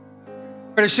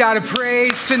A shout of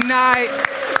praise tonight.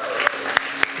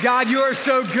 God, you are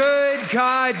so good.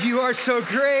 God, you are so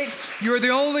great. You are the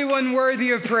only one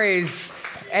worthy of praise.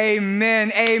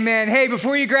 Amen. Amen. Hey,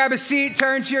 before you grab a seat,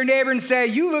 turn to your neighbor and say,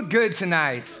 "You look good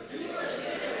tonight."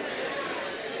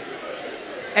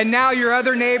 And now your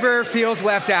other neighbor feels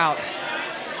left out.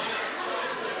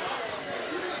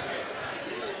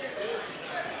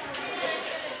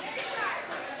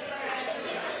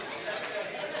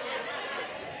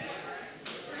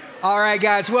 All right,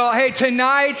 guys. Well, hey,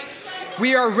 tonight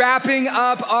we are wrapping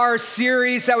up our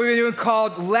series that we've been doing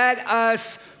called Let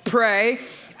Us Pray,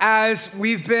 as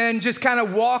we've been just kind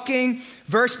of walking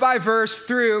verse by verse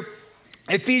through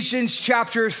Ephesians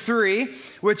chapter 3,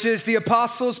 which is the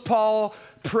Apostles Paul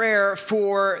prayer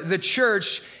for the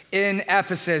church in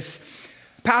Ephesus.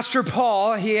 Pastor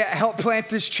Paul, he helped plant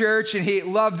this church and he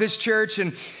loved this church,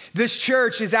 and this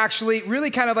church is actually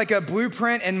really kind of like a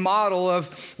blueprint and model of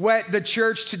what the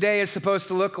church today is supposed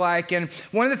to look like. And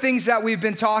one of the things that we've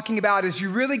been talking about is you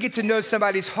really get to know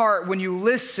somebody's heart when you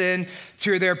listen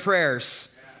to their prayers.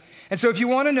 And so if you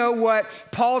want to know what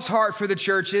Paul's heart for the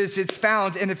church is, it's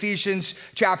found in Ephesians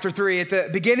chapter 3. At the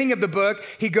beginning of the book,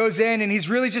 he goes in and he's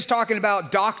really just talking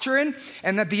about doctrine.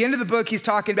 And at the end of the book, he's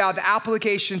talking about the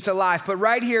application to life. But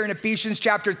right here in Ephesians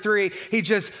chapter 3, he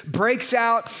just breaks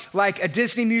out like a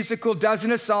Disney musical does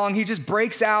in a song. He just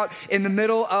breaks out in the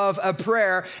middle of a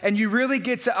prayer. And you really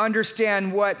get to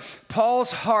understand what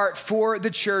Paul's heart for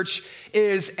the church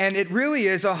is. And it really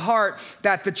is a heart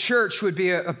that the church would be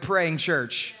a praying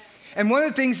church. And one of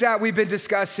the things that we've been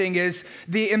discussing is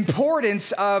the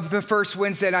importance of the first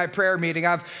Wednesday night prayer meeting.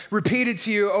 I've repeated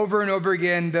to you over and over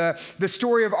again the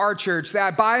story of our church,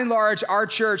 that by and large, our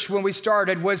church, when we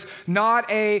started, was not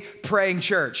a praying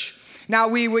church. Now,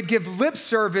 we would give lip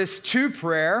service to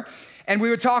prayer, and we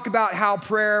would talk about how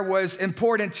prayer was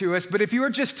important to us. But if you were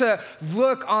just to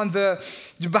look on the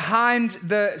behind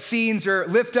the scenes or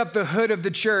lift up the hood of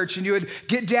the church and you would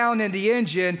get down in the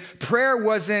engine, prayer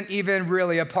wasn't even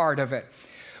really a part of it.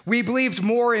 We believed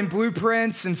more in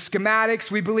blueprints and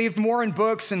schematics. We believed more in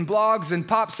books and blogs and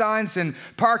pop signs and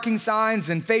parking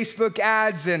signs and Facebook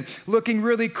ads and looking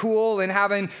really cool and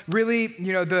having really,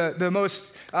 the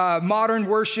most modern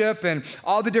worship and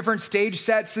all the different stage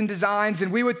sets and designs.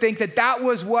 And we would think that that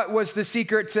was what was the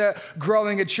secret to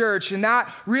growing a church. And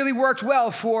that really worked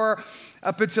well for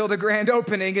up until the grand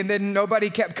opening, and then nobody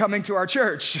kept coming to our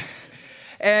church.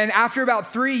 And after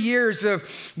about 3 years of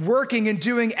working and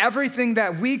doing everything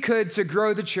that we could to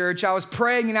grow the church, I was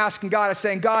praying and asking God, I was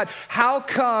saying, "God, how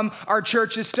come our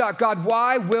church is stuck? God,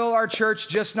 why will our church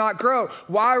just not grow?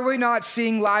 Why are we not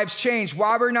seeing lives change? Why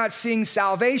are we not seeing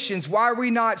salvations? Why are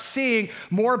we not seeing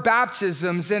more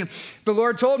baptisms?" And the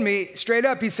Lord told me straight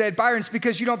up, he said, "Byron, it's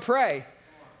because you don't pray.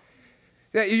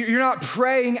 You're not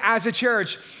praying as a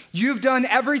church. You've done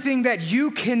everything that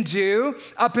you can do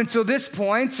up until this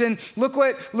point, and look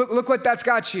what that's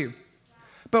got you.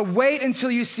 But wait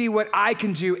until you see what I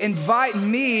can do. Invite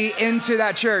me into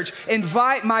that church.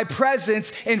 Invite my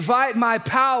presence. Invite my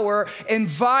power.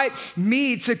 Invite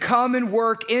me to come and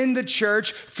work in the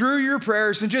church through your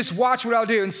prayers, and just watch what I'll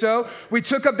do." And so we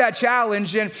took up that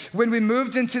challenge, and when we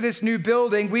moved into this new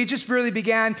building, we just really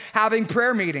began having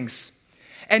prayer meetings.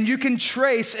 And you can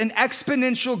trace an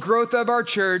exponential growth of our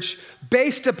church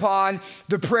based upon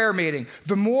the prayer meeting.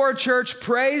 The more a church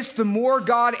prays, the more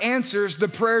God answers the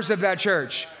prayers of that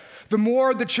church. The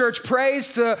more the church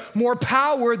prays, the more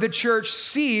power the church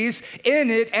sees in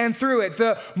it and through it.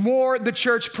 The more the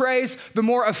church prays, the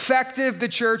more effective the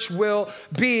church will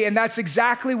be. And that's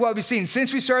exactly what we've seen.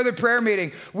 Since we started the prayer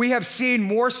meeting, we have seen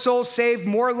more souls saved,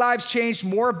 more lives changed,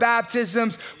 more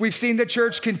baptisms. We've seen the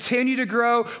church continue to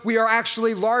grow. We are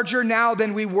actually larger now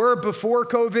than we were before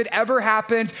COVID ever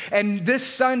happened. And this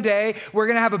Sunday, we're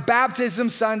going to have a baptism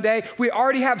Sunday. We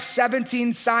already have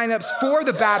 17 signups for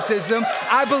the baptism.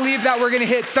 I believe that we're going to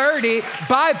hit 30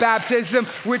 by baptism,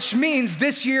 which means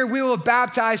this year we will have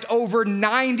baptized over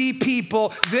 90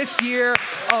 people this year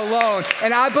alone.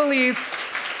 And I believe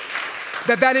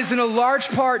that is in a large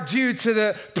part due to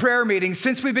the prayer meeting.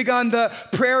 Since we begun the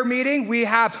prayer meeting, we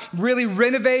have really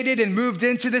renovated and moved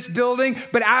into this building.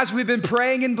 But as we've been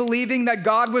praying and believing that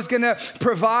God was going to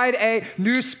provide a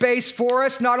new space for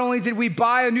us, not only did we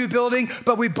buy a new building,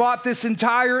 but we bought this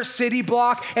entire city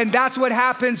block. And that's what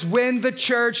happens when the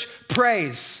church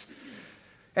prays.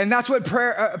 And that's what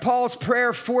Paul's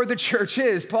prayer for the church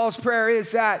is. Paul's prayer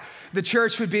is that the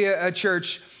church would be a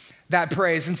church that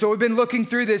praise. And so we've been looking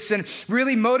through this and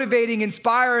really motivating,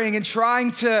 inspiring, and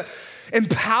trying to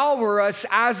empower us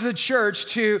as a church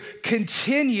to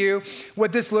continue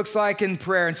what this looks like in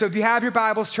prayer. And so if you have your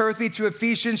Bibles, turn with me to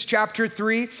Ephesians chapter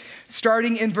 3,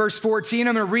 starting in verse 14.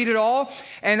 I'm going to read it all,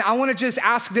 and I want to just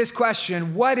ask this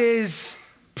question: what is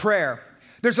prayer?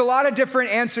 There's a lot of different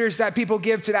answers that people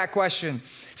give to that question.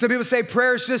 Some people say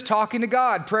prayer is just talking to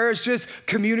God. Prayer is just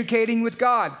communicating with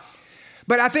God.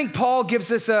 But I think Paul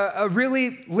gives us a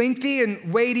really lengthy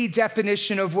and weighty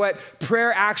definition of what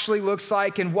prayer actually looks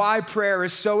like and why prayer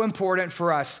is so important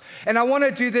for us. And I want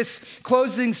to do this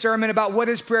closing sermon about what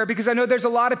is prayer, because I know there's a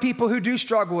lot of people who do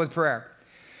struggle with prayer.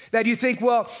 That you think,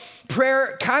 well,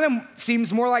 prayer kind of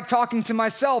seems more like talking to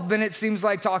myself than it seems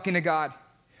like talking to God.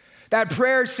 That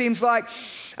prayer seems like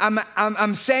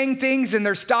I'm saying things and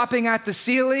they're stopping at the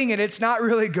ceiling and it's not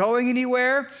really going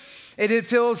anywhere. And it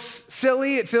feels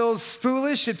silly, it feels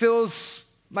foolish, it feels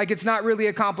like it's not really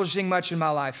accomplishing much in my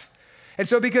life. And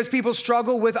so because people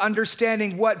struggle with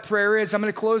understanding what prayer is, I'm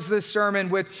going to close this sermon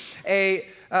with a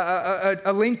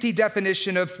lengthy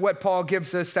definition of what Paul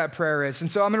gives us that prayer is. And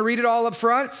so I'm going to read it all up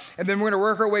front, and then we're going to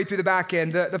work our way through the back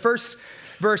end. The first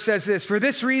verse says this: "For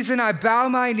this reason I bow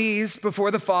my knees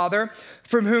before the Father,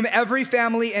 from whom every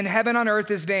family in heaven and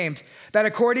earth is named, that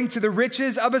according to the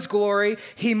riches of his glory,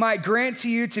 he might grant to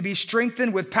you to be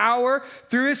strengthened with power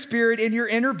through his Spirit in your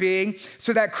inner being,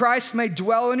 so that Christ may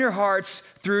dwell in your hearts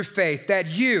through faith, that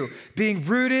you, being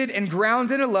rooted and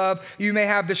grounded in love, you may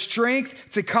have the strength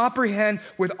to comprehend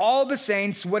with all the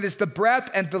saints what is the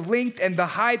breadth and the length and the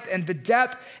height and the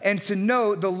depth, and to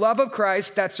know the love of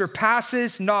Christ that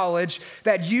surpasses knowledge,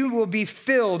 that you will be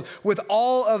filled with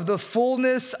all of the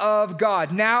fullness of God.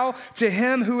 Now to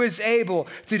him who is able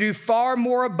to do far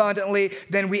more abundantly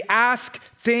than we ask,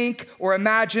 think, or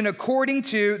imagine, according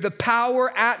to the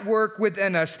power at work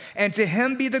within us. And to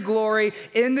him be the glory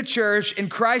in the church in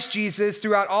Christ Jesus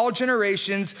throughout all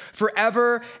generations,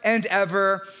 forever and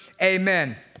ever.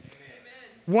 Amen."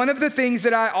 One of the things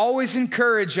that I always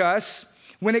encourage us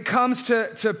when it comes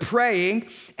to praying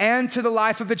and to the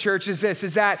life of the church is this,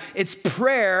 is that it's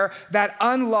prayer that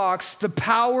unlocks the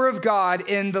power of God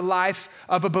in the life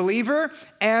of a believer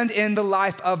and in the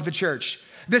life of the church.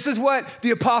 This is what the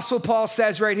Apostle Paul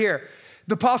says right here.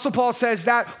 The Apostle Paul says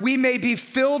that we may be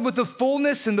filled with the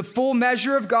fullness and the full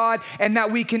measure of God, and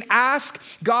that we can ask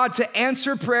God to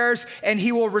answer prayers and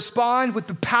he will respond with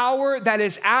the power that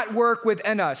is at work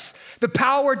within us. The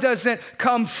power doesn't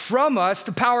come from us,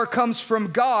 the power comes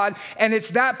from God, and it's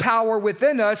that power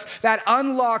within us that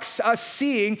unlocks us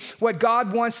seeing what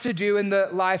God wants to do in the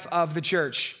life of the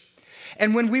church.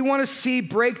 And when we want to see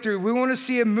breakthrough, we want to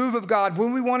see a move of God,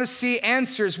 when we want to see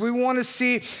answers, we want to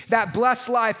see that blessed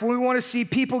life, when we want to see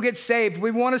people get saved, we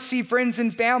want to see friends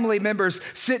and family members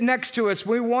sit next to us,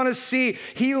 we want to see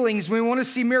healings, we want to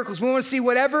see miracles, we want to see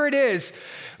whatever it is,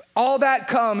 all that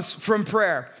comes from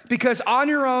prayer. Because on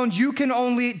your own, you can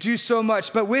only do so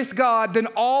much, but with God, then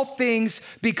all things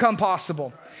become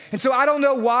possible. And so I don't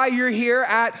know why you're here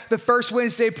at the first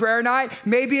Wednesday prayer night.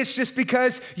 Maybe it's just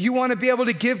because you want to be able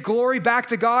to give glory back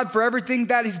to God for everything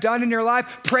that he's done in your life.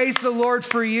 Praise the Lord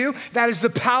for you. That is the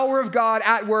power of God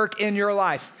at work in your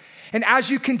life. And as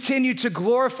you continue to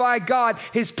glorify God,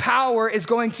 his power is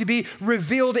going to be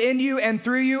revealed in you and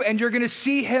through you, and you're going to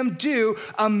see him do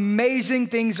amazing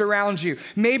things around you.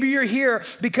 Maybe you're here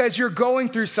because you're going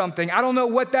through something. I don't know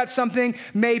what that something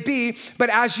may be, but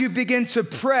as you begin to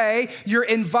pray, you're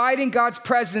inviting God's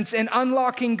presence and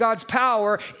unlocking God's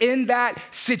power in that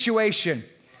situation.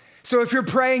 So if you're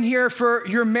praying here for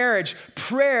your marriage,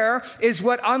 prayer is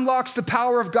what unlocks the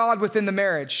power of God within the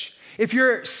marriage. If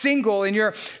you're single and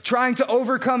you're trying to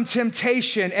overcome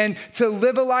temptation and to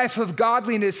live a life of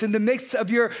godliness in the midst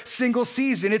of your single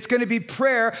season, it's going to be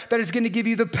prayer that is going to give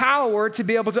you the power to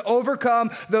be able to overcome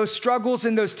those struggles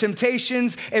and those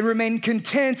temptations and remain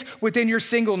content within your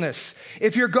singleness.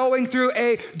 If you're going through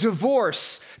a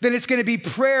divorce, then it's going to be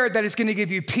prayer that is going to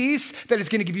give you peace, that is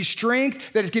going to give you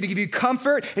strength, that is going to give you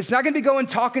comfort. It's not going to be going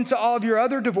talking to all of your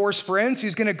other divorced friends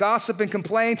who's going to gossip and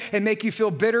complain and make you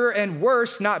feel bitter and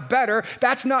worse, not better.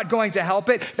 That's not going to help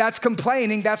it. That's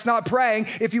complaining. That's not praying.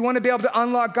 If you want to be able to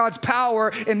unlock God's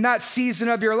power in that season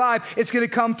of your life, it's going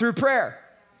to come through prayer.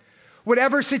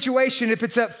 Whatever situation, if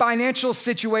it's a financial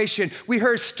situation, we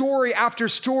heard story after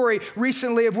story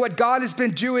recently of what God has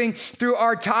been doing through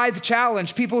our tithe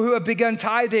challenge. People who have begun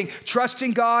tithing,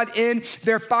 trusting God in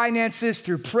their finances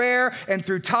through prayer and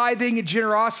through tithing and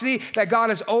generosity, that God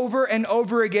has over and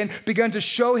over again begun to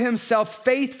show himself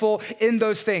faithful in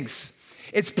those things.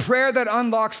 It's prayer that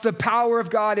unlocks the power of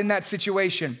God in that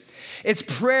situation. It's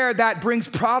prayer that brings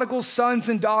prodigal sons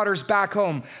and daughters back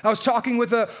home. I was talking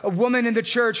with a woman in the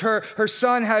church. Her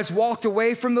son has walked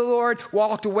away from the Lord,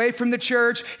 walked away from the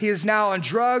church. He is now on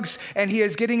drugs, and he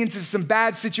is getting into some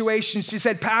bad situations. She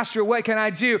said, Pastor, what can I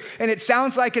do? And it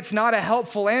sounds like it's not a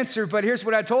helpful answer, but here's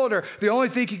what I told her. The only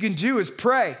thing you can do is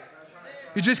pray.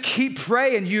 You just keep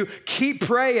praying,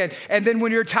 and then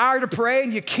when you're tired of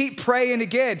praying, you keep praying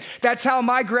again. That's how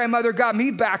my grandmother got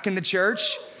me back in the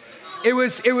church. It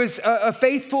was a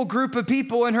faithful group of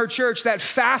people in her church that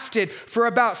fasted for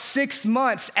about 6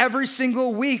 months every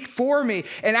single week for me.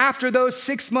 And after those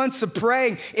 6 months of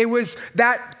praying, it was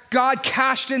that God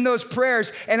cashed in those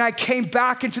prayers, and I came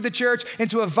back into the church,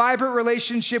 into a vibrant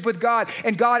relationship with God,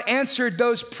 and God answered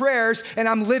those prayers, and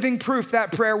I'm living proof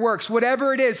that prayer works.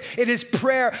 Whatever it is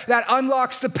prayer that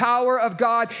unlocks the power of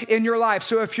God in your life.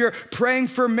 So if you're praying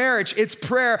for marriage, it's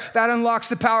prayer that unlocks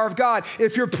the power of God.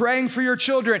 If you're praying for your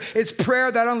children, it's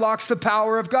prayer that unlocks the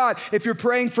power of God. If you're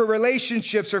praying for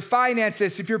relationships or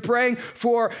finances, if you're praying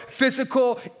for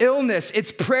physical illness,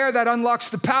 it's prayer that unlocks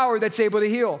the power that's able to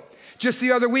heal. Just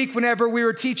the other week, whenever we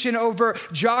were teaching over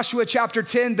Joshua chapter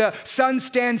 10, the sun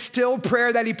stand still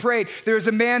prayer that he prayed, there was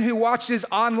a man who watched this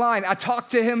online. I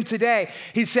talked to him today.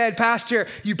 He said, Pastor,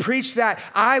 you preached that.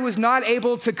 I was not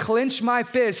able to clench my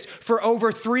fist for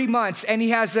over 3 months. And he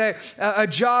has a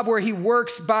job where he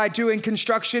works by doing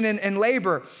construction and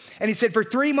labor. And he said, for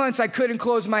 3 months, I couldn't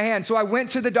close my hand. So I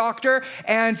went to the doctor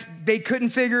and they couldn't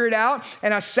figure it out.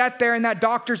 And I sat there in that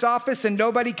doctor's office and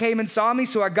nobody came and saw me.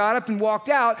 So I got up and walked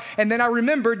out. And then I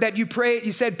remembered that you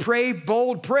said, pray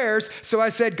bold prayers. So I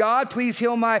said, God, please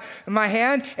heal my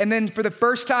hand. And then for the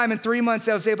first time in 3 months,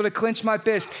 I was able to clench my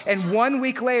fist. And 1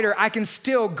 week later, I can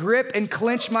still grip and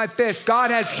clench my fist. God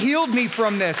has healed me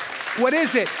from this. What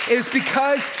is it? It is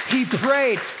because he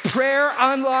prayed. Prayer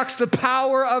unlocks the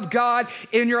power of God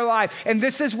in your life. And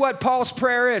this is what Paul's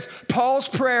prayer is. Paul's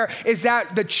prayer is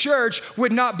that the church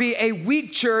would not be a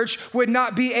weak church, would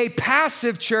not be a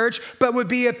passive church, but would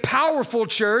be a powerful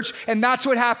church. And that's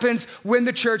what happens when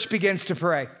the church begins to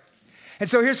pray. And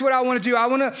so here's what I want to do. I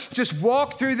want to just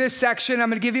walk through this section. I'm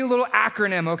going to give you a little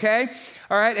acronym, okay?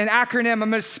 All right, an acronym. I'm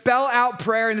going to spell out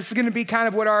prayer, and this is going to be kind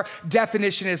of what our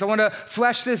definition is. I want to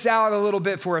flesh this out a little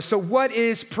bit for us. So what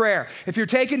is prayer? If you're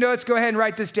taking notes, go ahead and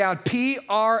write this down. P-R-A-Y-E-R,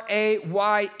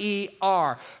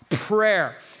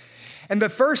 prayer. And the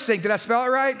first thing, did I spell it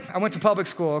right? I went to public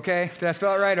school, okay? Did I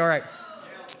spell it right? All right.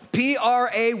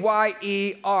 P-R-A-Y-E-R,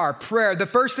 prayer. The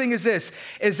first thing is this,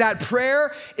 is that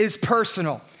prayer is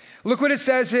personal. Look what it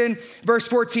says in verse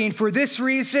 14. For this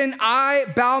reason, I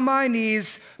bow my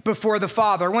knees before the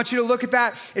Father. I want you to look at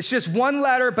that. It's just one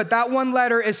letter, but that one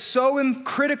letter is so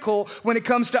critical when it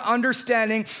comes to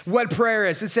understanding what prayer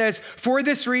is. It says, for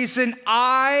this reason,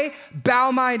 I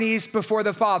bow my knees before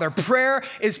the Father. Prayer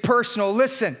is personal.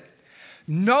 Listen,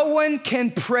 no one can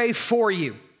pray for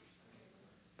you.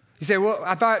 You say, well,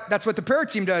 I thought that's what the prayer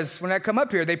team does when I come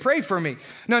up here. They pray for me.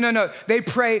 No. They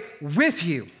pray with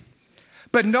you.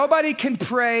 But nobody can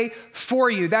pray for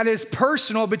you. That is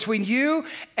personal between you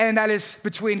and that is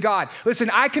between God. Listen,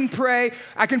 I can pray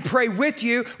with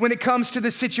you when it comes to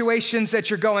the situations that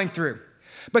you're going through.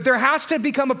 But there has to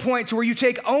become a point to where you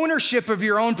take ownership of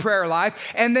your own prayer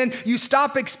life, and then you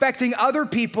stop expecting other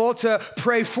people to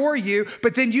pray for you,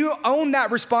 but then you own that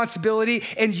responsibility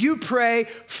and you pray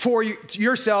for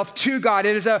yourself to God.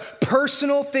 It is a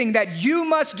personal thing that you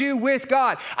must do with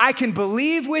God. I can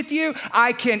believe with you.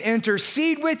 I can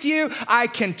intercede with you. I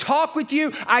can talk with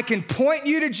you. I can point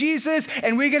you to Jesus,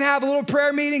 and we can have a little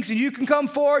prayer meetings, and you can come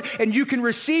forward and you can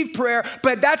receive prayer,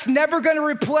 but that's never going to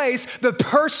replace the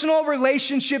personal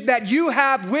relationship that you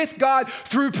have with God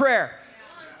through prayer.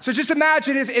 So just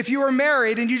imagine if you were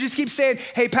married and you just keep saying,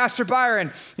 hey, Pastor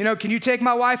Byron, can you take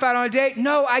my wife out on a date?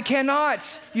 No, I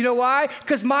cannot. You know why?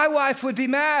 Because my wife would be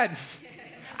mad.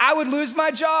 I would lose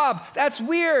my job. That's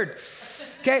weird.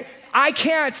 Okay, I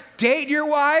can't date your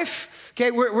wife.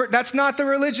 Okay, that's not the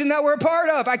religion that we're a part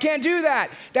of. I can't do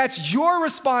that. That's your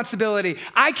responsibility.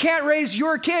 I can't raise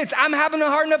your kids. I'm having a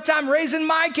hard enough time raising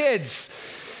my kids.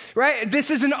 Right?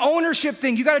 This is an ownership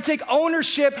thing. You got to take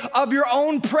ownership of your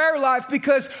own prayer life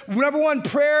because number one,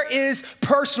 prayer is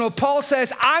personal. Paul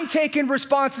says, I'm taking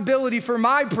responsibility for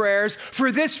my prayers. For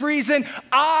this reason,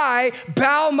 I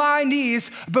bow my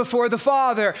knees before the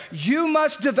Father. You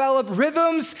must develop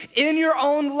rhythms in your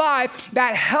own life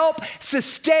that help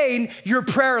sustain your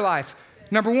prayer life.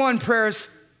 Number one, prayer is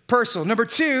personal. Number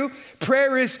two,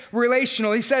 prayer is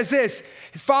relational. He says this,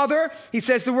 Father, he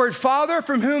says the word Father,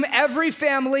 from whom every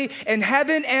family in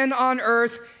heaven and on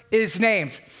earth is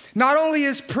named. Not only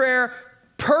is prayer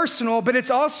personal, but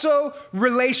it's also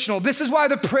relational. This is why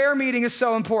the prayer meeting is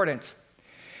so important.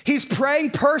 He's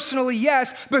praying personally,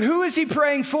 yes, but who is he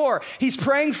praying for? He's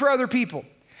praying for other people.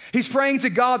 He's praying to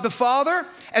God the Father,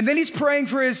 and then he's praying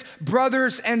for his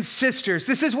brothers and sisters.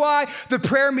 This is why the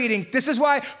prayer meeting, this is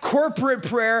why corporate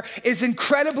prayer is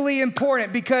incredibly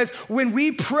important, because when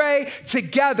we pray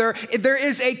together, there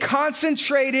is a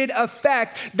concentrated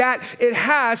effect that it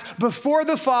has before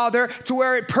the Father to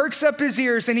where it perks up his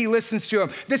ears and he listens to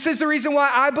him. This is the reason why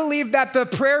I believe that the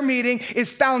prayer meeting is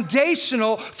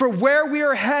foundational for where we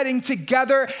are heading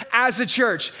together as a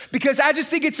church, because I just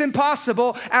think it's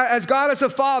impossible as God as a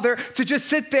Father to just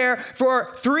sit there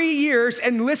for 3 years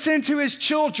and listen to his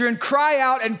children cry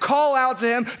out and call out to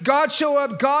him, God show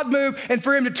up, God move, and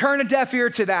for him to turn a deaf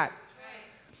ear to that.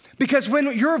 Because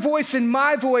when your voice and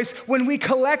my voice, when we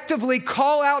collectively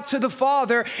call out to the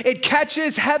Father, it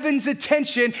catches heaven's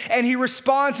attention and he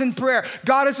responds in prayer.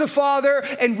 God is a Father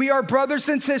and we are brothers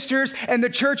and sisters and the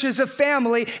church is a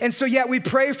family. And so yet we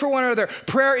pray for one another.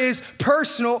 Prayer is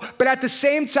personal, but at the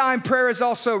same time, prayer is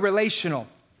also relational.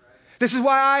 This is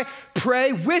why I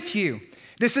pray with you.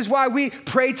 This is why we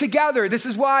pray together. This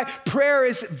is why prayer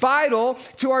is vital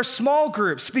to our small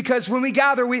groups, because when we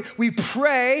gather, we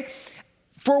pray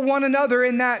for one another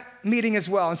in that meeting as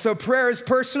well. And so prayer is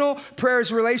personal, prayer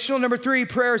is relational. Number 3,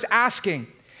 prayer is asking.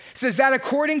 It says that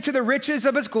according to the riches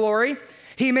of his glory,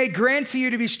 he may grant to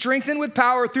you to be strengthened with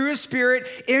power through his Spirit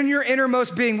in your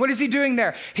innermost being. What is he doing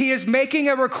there? He is making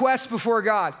a request before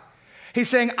God. He's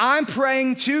saying, I'm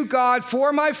praying to God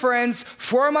for my friends,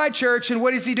 for my church. And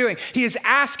what is he doing? He is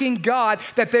asking God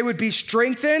that they would be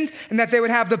strengthened and that they would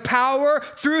have the power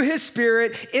through his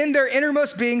Spirit in their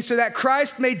innermost being so that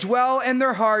Christ may dwell in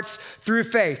their hearts through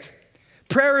faith.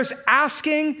 Prayer is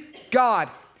asking God.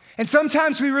 And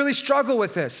sometimes we really struggle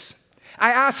with this.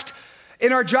 I asked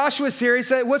in our Joshua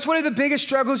series, what's one of the biggest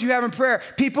struggles you have in prayer?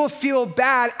 People feel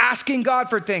bad asking God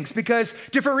for things because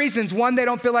different reasons. 1, they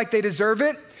don't feel like they deserve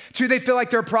it. 2, they feel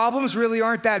like their problems really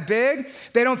aren't that big.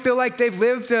 They don't feel like they've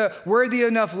lived a worthy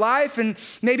enough life. And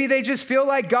maybe they just feel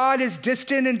like God is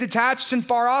distant and detached and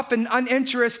far off and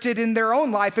uninterested in their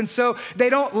own life. And so they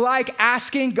don't like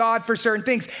asking God for certain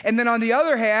things. And then on the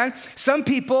other hand, some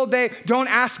people, they don't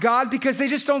ask God because they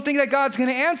just don't think that God's going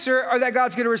to answer or that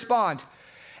God's going to respond.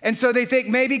 And so they think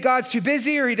maybe God's too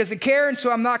busy or he doesn't care. And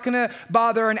so I'm not going to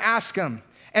bother and ask him.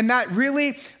 And that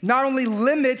really not only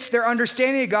limits their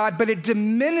understanding of God, but it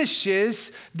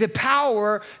diminishes the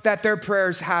power that their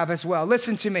prayers have as well.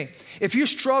 Listen to me. If you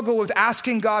struggle with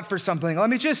asking God for something, let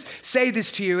me just say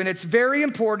this to you, and it's very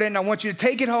important, and I want you to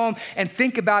take it home and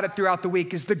think about it throughout the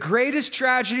week, is the greatest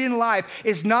tragedy in life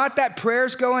is not that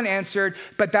prayers go unanswered,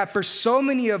 but that for so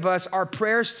many of us, our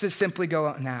prayers just simply go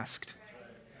unasked.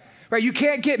 Right? You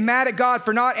can't get mad at God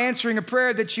for not answering a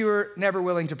prayer that you were never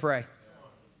willing to pray.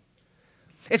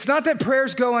 It's not that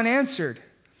prayers go unanswered.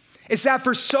 It's that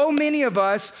for so many of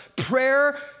us,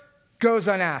 prayer goes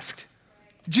unasked.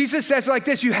 Jesus says it like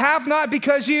this, you have not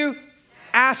because you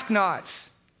ask not.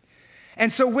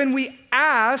 And so when we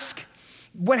ask,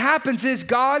 what happens is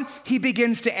God, he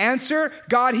begins to answer,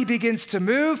 God, he begins to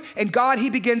move, and God, he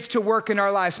begins to work in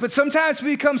our lives. But sometimes we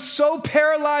become so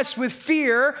paralyzed with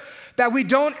fear that we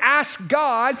don't ask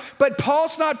God, but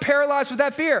Paul's not paralyzed with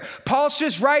that fear. Paul's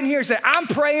just right here saying, I'm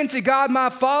praying to God, my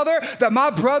Father, that my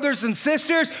brothers and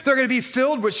sisters, they're going to be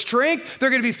filled with strength. They're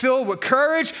going to be filled with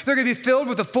courage. They're going to be filled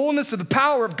with the fullness of the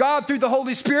power of God through the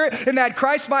Holy Spirit, and that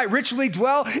Christ might richly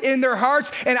dwell in their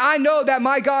hearts. And I know that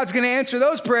my God's going to answer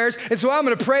those prayers. And so I'm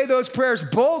going to pray those prayers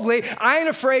boldly. I ain't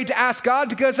afraid to ask God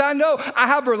because I know I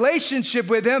have a relationship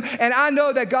with him, and I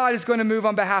know that God is going to move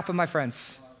on behalf of my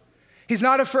friends. He's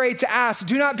not afraid to ask.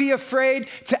 Do not be afraid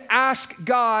to ask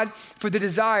God for the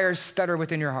desires that are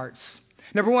within your hearts.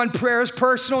 Number 1, prayer is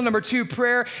personal. Number 2,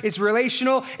 prayer is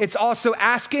relational. It's also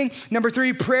asking. Number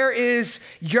 3, prayer is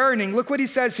yearning. Look what he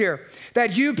says here.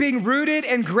 That you being rooted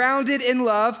and grounded in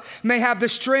love may have the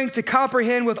strength to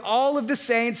comprehend with all of the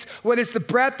saints what is the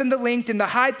breadth and the length and the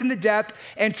height and the depth,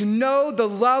 and to know the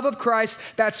love of Christ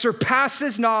that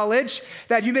surpasses knowledge,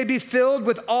 that you may be filled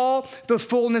with all the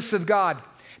fullness of God.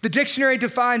 The dictionary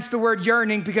defines the word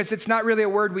yearning because it's not really a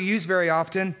word we use very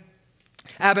often.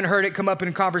 I haven't heard it come up in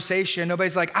a conversation.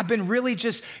 Nobody's like, I've been really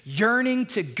just yearning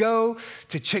to go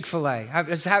to Chick-fil-A.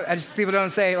 People don't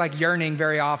say like yearning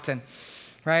very often,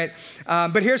 right?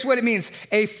 But here's what it means.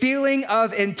 A feeling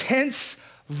of intense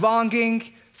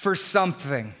longing for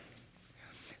something.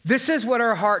 This is what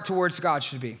our heart towards God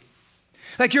should be.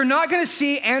 Like you're not going to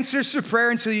see answers to prayer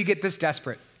until you get this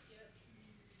desperate.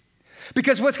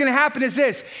 Because what's going to happen is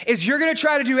this, is you're going to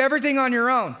try to do everything on your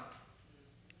own.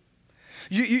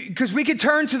 Because we can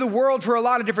turn to the world for a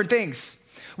lot of different things.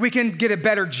 We can get a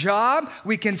better job.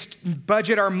 We can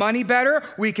budget our money better.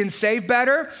 We can save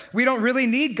better. We don't really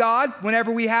need God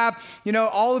whenever we have,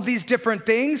 all of these different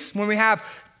things. When we have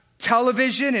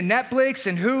television and Netflix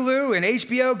and Hulu and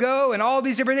HBO Go and all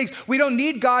these different things, we don't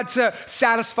need God to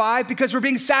satisfy because we're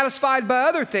being satisfied by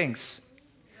other things.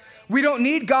 We don't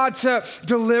need God to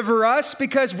deliver us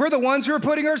because we're the ones who are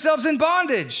putting ourselves in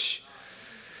bondage.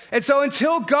 And so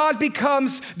until God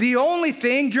becomes the only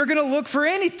thing, you're going to look for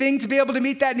anything to be able to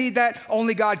meet that need that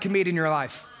only God can meet in your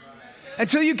life.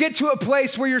 Until you get to a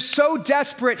place where you're so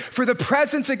desperate for the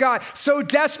presence of God, so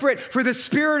desperate for the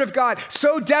Spirit of God,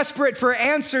 so desperate for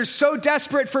answers, so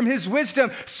desperate from His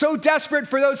wisdom, so desperate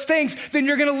for those things, then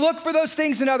you're going to look for those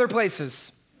things in other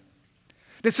places.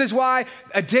 This is why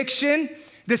addiction,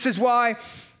 this is why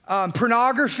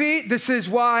pornography, this is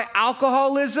why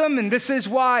alcoholism, and this is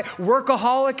why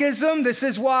workaholicism, this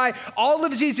is why all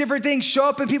of these different things show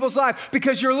up in people's life,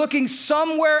 because you're looking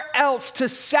somewhere else to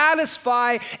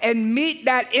satisfy and meet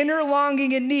that inner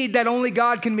longing and need that only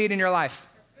God can meet in your life.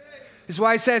 This is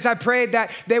why He says, I prayed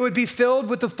that they would be filled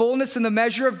with the fullness and the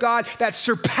measure of God that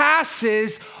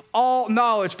surpasses all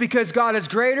knowledge, because God is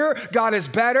greater, God is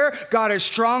better, God is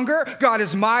stronger, God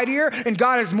is mightier, and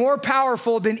God is more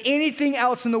powerful than anything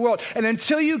else in the world. And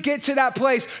until you get to that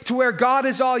place to where God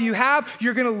is all you have,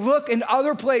 you're going to look in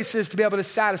other places to be able to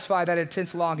satisfy that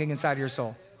intense longing inside of your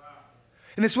soul.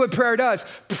 And this is what prayer does.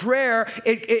 Prayer,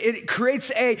 it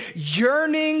creates a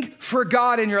yearning for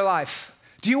God in your life.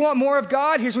 Do you want more of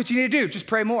God? Here's what you need to do. Just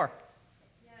pray more.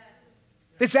 Yes.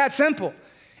 It's that simple.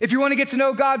 If you want to get to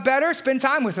know God better, spend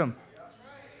time with Him.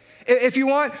 If you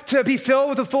want to be filled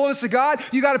with the fullness of God,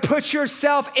 you got to put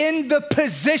yourself in the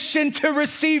position to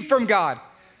receive from God.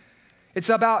 It's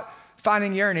about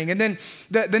finding yearning. And then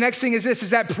the next thing is this, is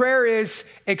that prayer is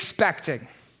expecting.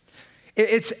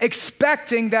 It's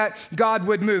expecting that God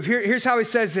would move. Here's how He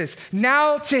says this.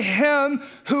 Now to Him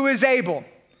who is able.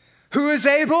 Who is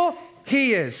able?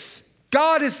 He is.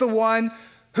 God is the one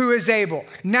who is able.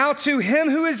 Now to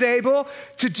Him who is able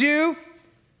to do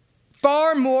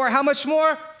far more. How much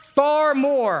more? Far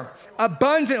more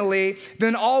abundantly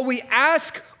than all we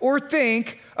ask or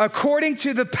think, according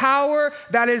to the power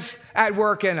that is at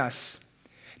work in us.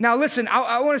 Now listen,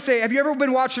 I want to say, have you ever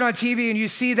been watching on TV and you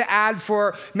see the ad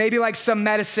for maybe like some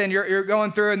medicine you're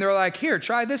going through and they're like, here,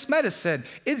 try this medicine.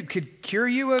 It could cure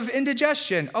you of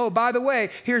indigestion. Oh, by the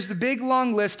way, here's the big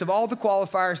long list of all the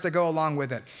qualifiers that go along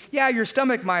with it. Yeah, your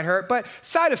stomach might hurt, but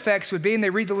side effects would be, and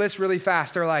they read the list really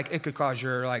fast. They're like, it could cause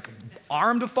your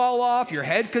arm to fall off, your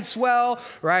head could swell,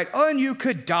 right? Oh, and you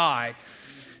could die.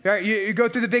 Right, you go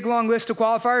through the big long list of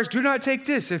qualifiers. Do not take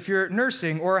this if you're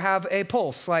nursing or have a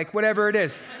pulse, like whatever it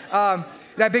is.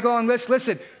 That big long list.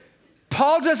 Listen,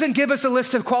 Paul doesn't give us a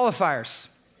list of qualifiers.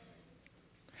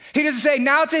 He doesn't say,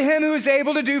 now to Him who is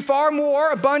able to do far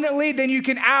more abundantly than you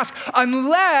can ask,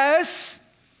 unless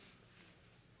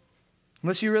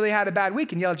you really had a bad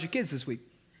week and yelled at your kids this week.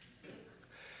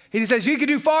 He says, you can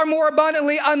do far more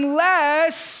abundantly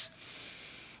unless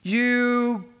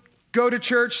you go to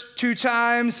church 2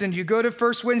 times and you go to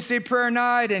First Wednesday prayer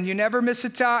night and you never miss a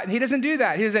time. He doesn't do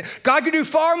that. He doesn't. God can do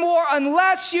far more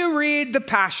unless you read the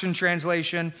Passion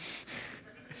Translation.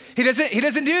 He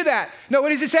doesn't do that. No, what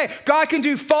does He say? God can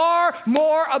do far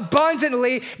more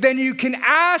abundantly than you can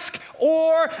ask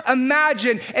or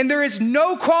imagine. And there is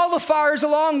no qualifiers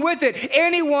along with it.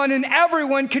 Anyone and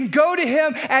everyone can go to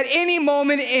Him at any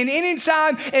moment, in any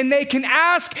time, and they can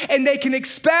ask and they can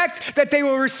expect that they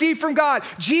will receive from God.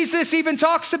 Jesus even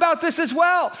talks about this as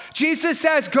well. Jesus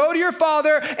says, go to your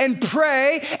Father and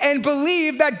pray and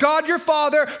believe that God your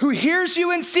Father, who hears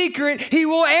you in secret, He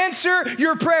will answer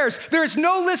your prayers. There is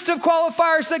no list of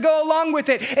qualifiers that go along with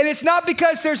it. And it's not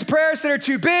because there's prayers that are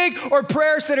too big or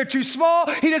prayers that are too small.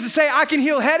 He doesn't say, I can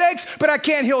heal headaches, but I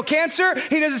can't heal cancer.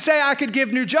 He doesn't say, I could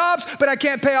give new jobs, but I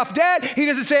can't pay off debt. He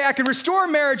doesn't say, I can restore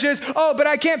marriages. Oh, but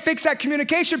I can't fix that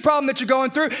communication problem that you're going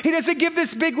through. He doesn't give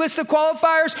this big list of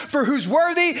qualifiers for who's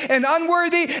worthy and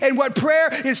unworthy and what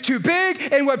prayer is too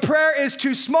big and what prayer is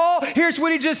too small. Here's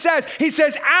what He just says. He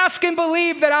says, ask and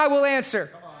believe that I will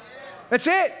answer. That's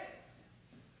it.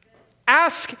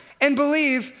 Ask and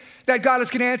believe that God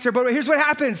is going to answer. But here's what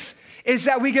happens is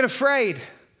that we get afraid.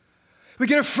 We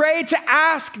get afraid to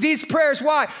ask these prayers.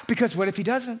 Why? Because what if He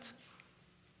doesn't?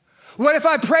 What if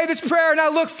I pray this prayer and I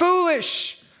look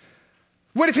foolish?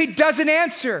 What if He doesn't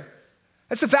answer?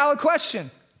 That's a valid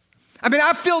question. I mean,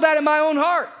 I feel that in my own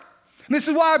heart. And this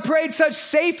is why I prayed such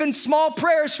safe and small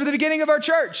prayers for the beginning of our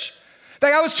church.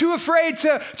 Like I was too afraid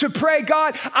to pray,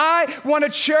 God, I want a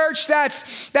church that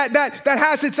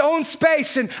has its own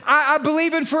space. And I'm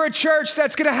believing for a church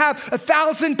that's going to have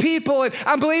 1,000 people. And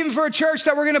I'm believing for a church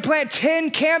that we're going to plant 10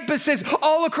 campuses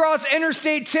all across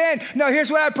Interstate 10. No,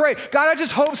 here's what I prayed. God, I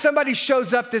just hope somebody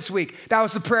shows up this week. That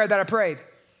was the prayer that I prayed.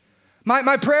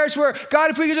 My prayers were, God,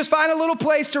 if we could just find a little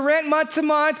place to rent month to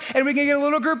month and we can get a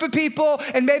little group of people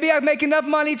and maybe I make enough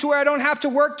money to where I don't have to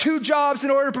work 2 jobs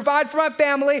in order to provide for my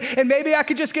family and maybe I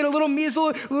could just get a little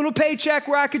measly little paycheck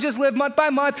where I could just live month by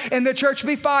month and the church would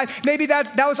be fine. Maybe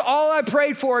that was all I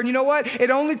prayed for. And you know what? It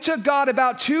only took God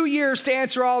about 2 years to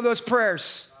answer all those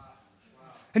prayers.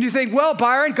 And you think, well,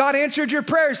 Byron, God answered your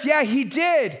prayers. Yeah, he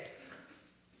did.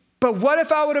 But what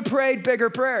if I would have prayed bigger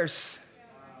prayers?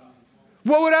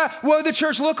 What would the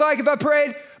church look like if I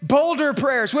prayed bolder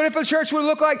prayers? What if the church would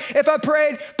look like if I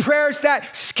prayed prayers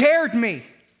that scared me?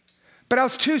 But I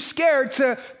was too scared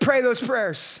to pray those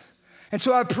prayers. And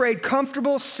so I prayed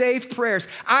comfortable, safe prayers.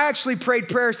 I actually prayed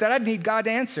prayers that I'd need God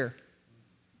to answer.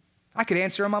 I could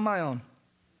answer them on my own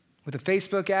with a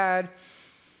Facebook ad,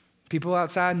 people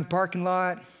outside in the parking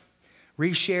lot,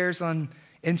 reshares on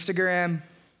Instagram.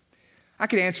 I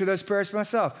could answer those prayers for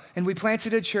myself. And we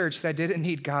planted a church that didn't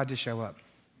need God to show up.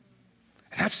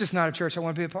 And that's just not a church I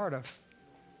want to be a part of.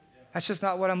 That's just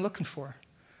not what I'm looking for.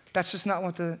 That's just not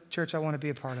what the church I want to be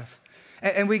a part of.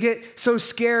 And we get so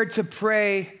scared to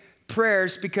pray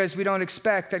prayers because we don't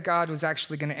expect that God was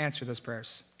actually going to answer those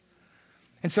prayers.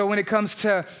 And so when it comes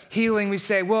to healing, we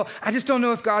say, well, I just don't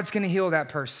know if God's going to heal that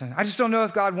person. I just don't know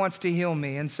if God wants to heal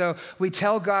me. And so we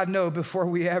tell God no before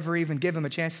we ever even give him a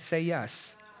chance to say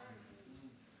yes.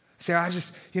 Say, I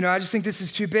just think this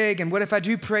is too big. And what if I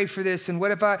do pray for this? And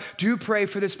what if I do pray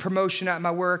for this promotion at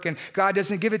my work and God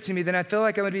doesn't give it to me? Then I feel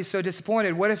like I'm going to be so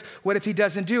disappointed. What if he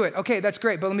doesn't do it? Okay, that's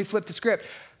great. But let me flip the script.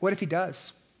 What if he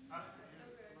does?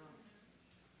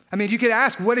 I mean, you could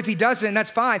ask, what if he doesn't? And that's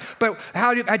fine. But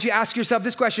how'd you ask yourself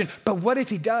this question? But what if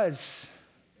he does?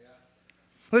 Yeah.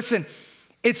 Listen,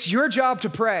 it's your job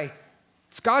to pray.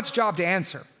 It's God's job to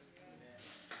answer.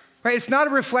 Right? It's not a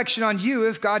reflection on you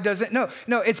if God doesn't. No,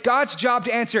 it's God's job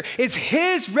to answer. It's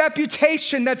his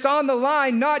reputation that's on the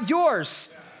line, not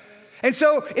yours. And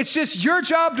so it's just your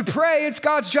job to pray. It's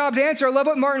God's job to answer. I love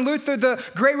what Martin Luther, the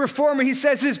great reformer, he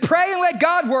says is pray and let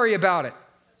God worry about it.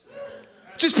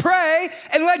 Just pray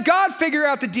and let God figure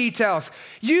out the details.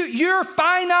 Your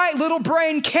finite little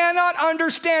brain cannot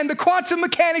understand the quantum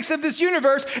mechanics of this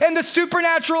universe and the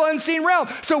supernatural unseen realm.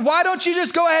 So why don't you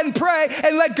just go ahead and pray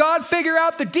and let God figure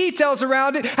out the details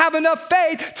around it, have enough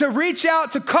faith to reach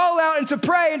out, to call out, and to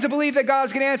pray and to believe that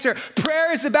God's going to answer.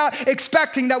 Prayer is about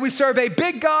expecting that we serve a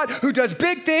big God who does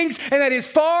big things and that is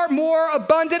far more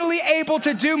abundantly able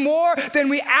to do more than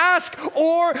we ask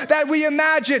or that we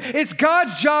imagine. It's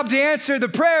God's job to answer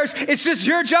the prayers. It's just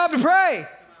your job to pray.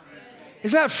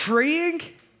 Isn't that freeing?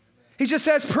 He just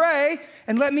says, pray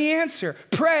and let me answer.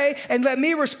 Pray and let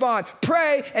me respond.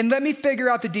 Pray and let me figure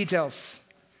out the details.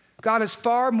 God is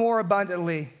far more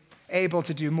abundantly able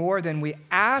to do more than we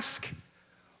ask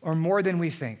or more than we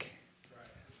think.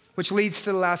 Which leads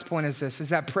to the last point is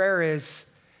that prayer is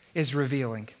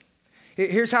revealing.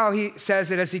 Here's how he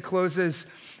says it as he closes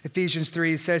Ephesians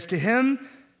 3. He says, to him,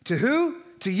 to who?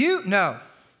 To you? No.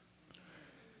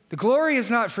 The glory is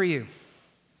not for you.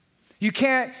 You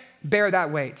can't bear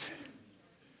that weight.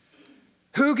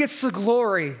 Who gets the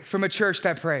glory from a church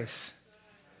that prays?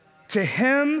 To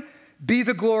him be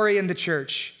the glory in the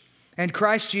church and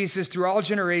Christ Jesus through all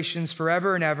generations,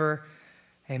 forever and ever.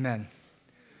 Amen.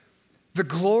 The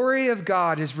glory of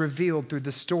God is revealed through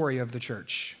the story of the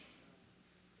church.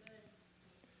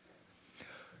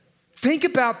 Think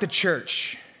about the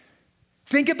church.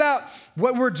 Think about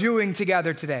what we're doing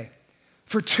together today.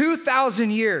 For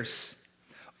 2,000 years,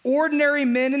 ordinary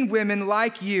men and women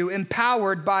like you,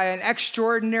 empowered by an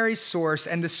extraordinary source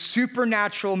and the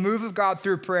supernatural move of God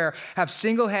through prayer, have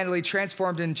single-handedly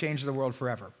transformed and changed the world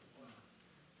forever.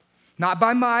 Not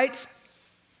by might,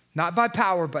 not by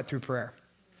power, but through prayer.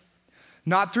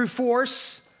 Not through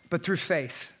force, but through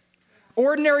faith.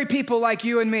 Ordinary people like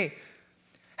you and me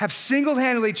have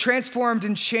single-handedly transformed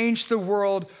and changed the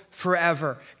world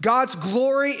forever. God's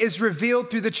glory is revealed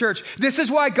through the church. This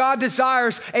is why God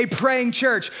desires a praying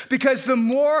church, because the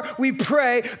more we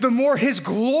pray, the more his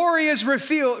glory is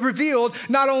revealed,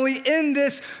 not only in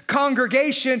this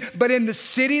congregation, but in the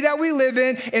city that we live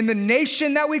in the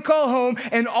nation that we call home,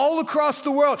 and all across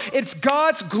the world. It's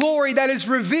God's glory that is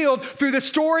revealed through the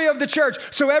story of the church.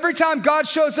 So every time God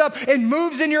shows up and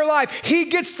moves in your life, he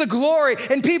gets the glory,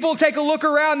 and people take a look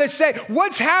around and say,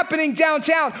 what's happening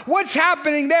downtown? What's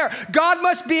happening there? prayer. God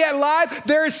must be alive.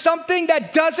 There is something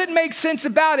that doesn't make sense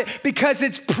about it because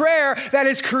it's prayer that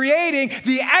is creating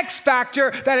the X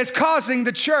factor that is causing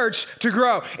the church to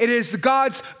grow. It is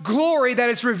God's glory that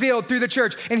is revealed through the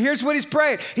church. And here's what he's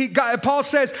praying. Paul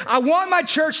says, I want my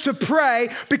church to pray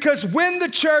because when the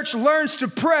church learns to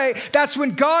pray, that's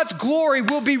when God's glory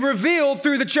will be revealed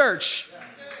through the church.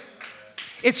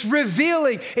 It's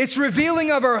revealing. It's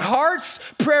revealing of our hearts.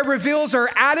 Prayer reveals our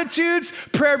attitudes.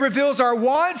 Prayer reveals our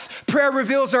wants. Prayer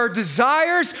reveals our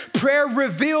desires. Prayer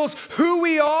reveals who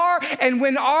we are. And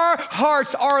when our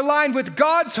hearts are aligned with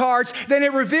God's hearts, then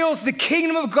it reveals the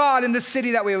kingdom of God in the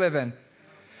city that we live in.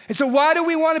 And so why do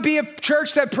we want to be a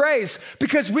church that prays?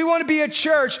 Because we want to be a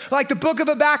church, like the book of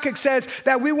Habakkuk says,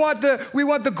 that we want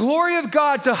the glory of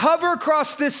God to hover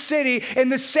across this city in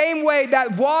the same way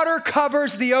that water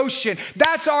covers the ocean.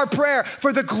 That's our prayer,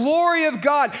 for the glory of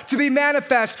God to be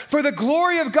manifest, for the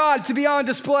glory of God to be on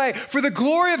display, for the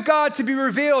glory of God to be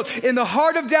revealed in the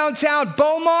heart of downtown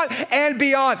Beaumont and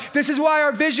beyond. This is why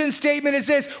our vision statement is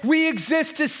this: we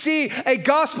exist to see a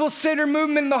gospel-centered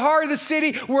movement in the heart of the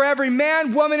city where every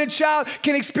man, woman, and child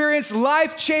can experience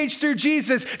life change through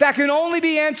Jesus that can only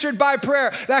be answered by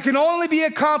prayer, that can only be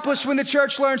accomplished when the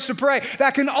church learns to pray,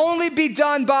 that can only be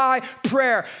done by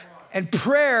prayer. And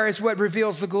prayer is what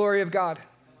reveals the glory of God.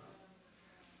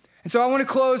 And so I want to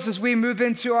close as we move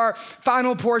into our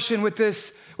final portion with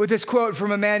this quote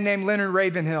from a man named Leonard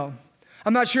Ravenhill.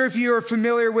 I'm not sure if you are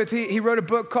familiar with, he wrote a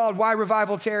book called Why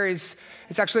Revival Tarries.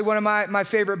 It's actually one of my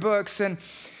favorite books. And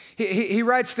he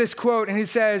writes this quote, and he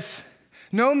says,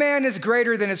 no man is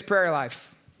greater than his prayer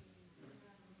life.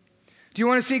 Do you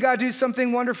want to see God do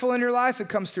something wonderful in your life? It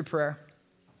comes through prayer.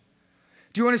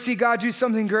 Do you want to see God do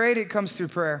something great? It comes through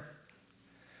prayer.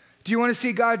 Do you want to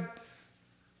see God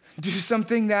do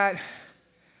something that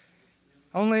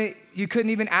only you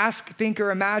couldn't even ask, think,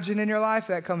 or imagine in your life?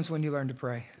 That comes when you learn to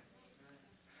pray.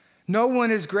 No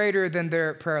one is greater than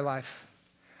their prayer life.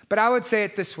 But I would say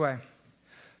it this way: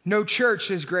 no church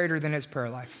is greater than its prayer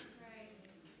life.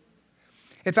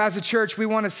 If as a church we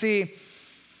want to see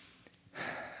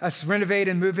us renovate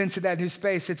and move into that new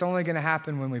space, it's only going to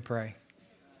happen when we pray.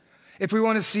 If we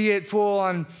want to see it full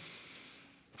on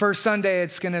first Sunday,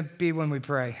 it's going to be when we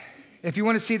pray. If you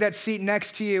want to see that seat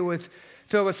next to you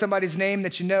filled with somebody's name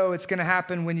that you know, it's going to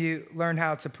happen when you learn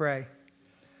how to pray.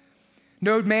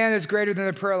 No man is greater than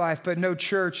their prayer life, but no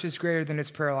church is greater than its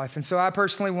prayer life. And so I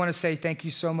personally want to say thank you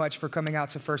so much for coming out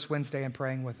to First Wednesday and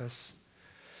praying with us.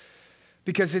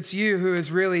 Because it's you who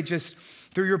is really just,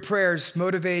 through your prayers,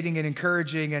 motivating and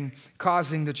encouraging and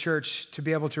causing the church to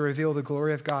be able to reveal the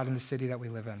glory of God in the city that we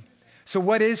live in. So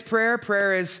what is prayer?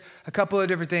 Prayer is a couple of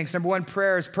different things. Number one,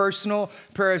 prayer is personal.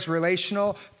 Prayer is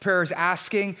relational. Prayer is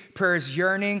asking. Prayer is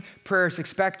yearning. Prayer is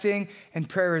expecting. And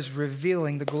prayer is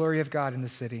revealing the glory of God in the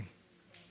city.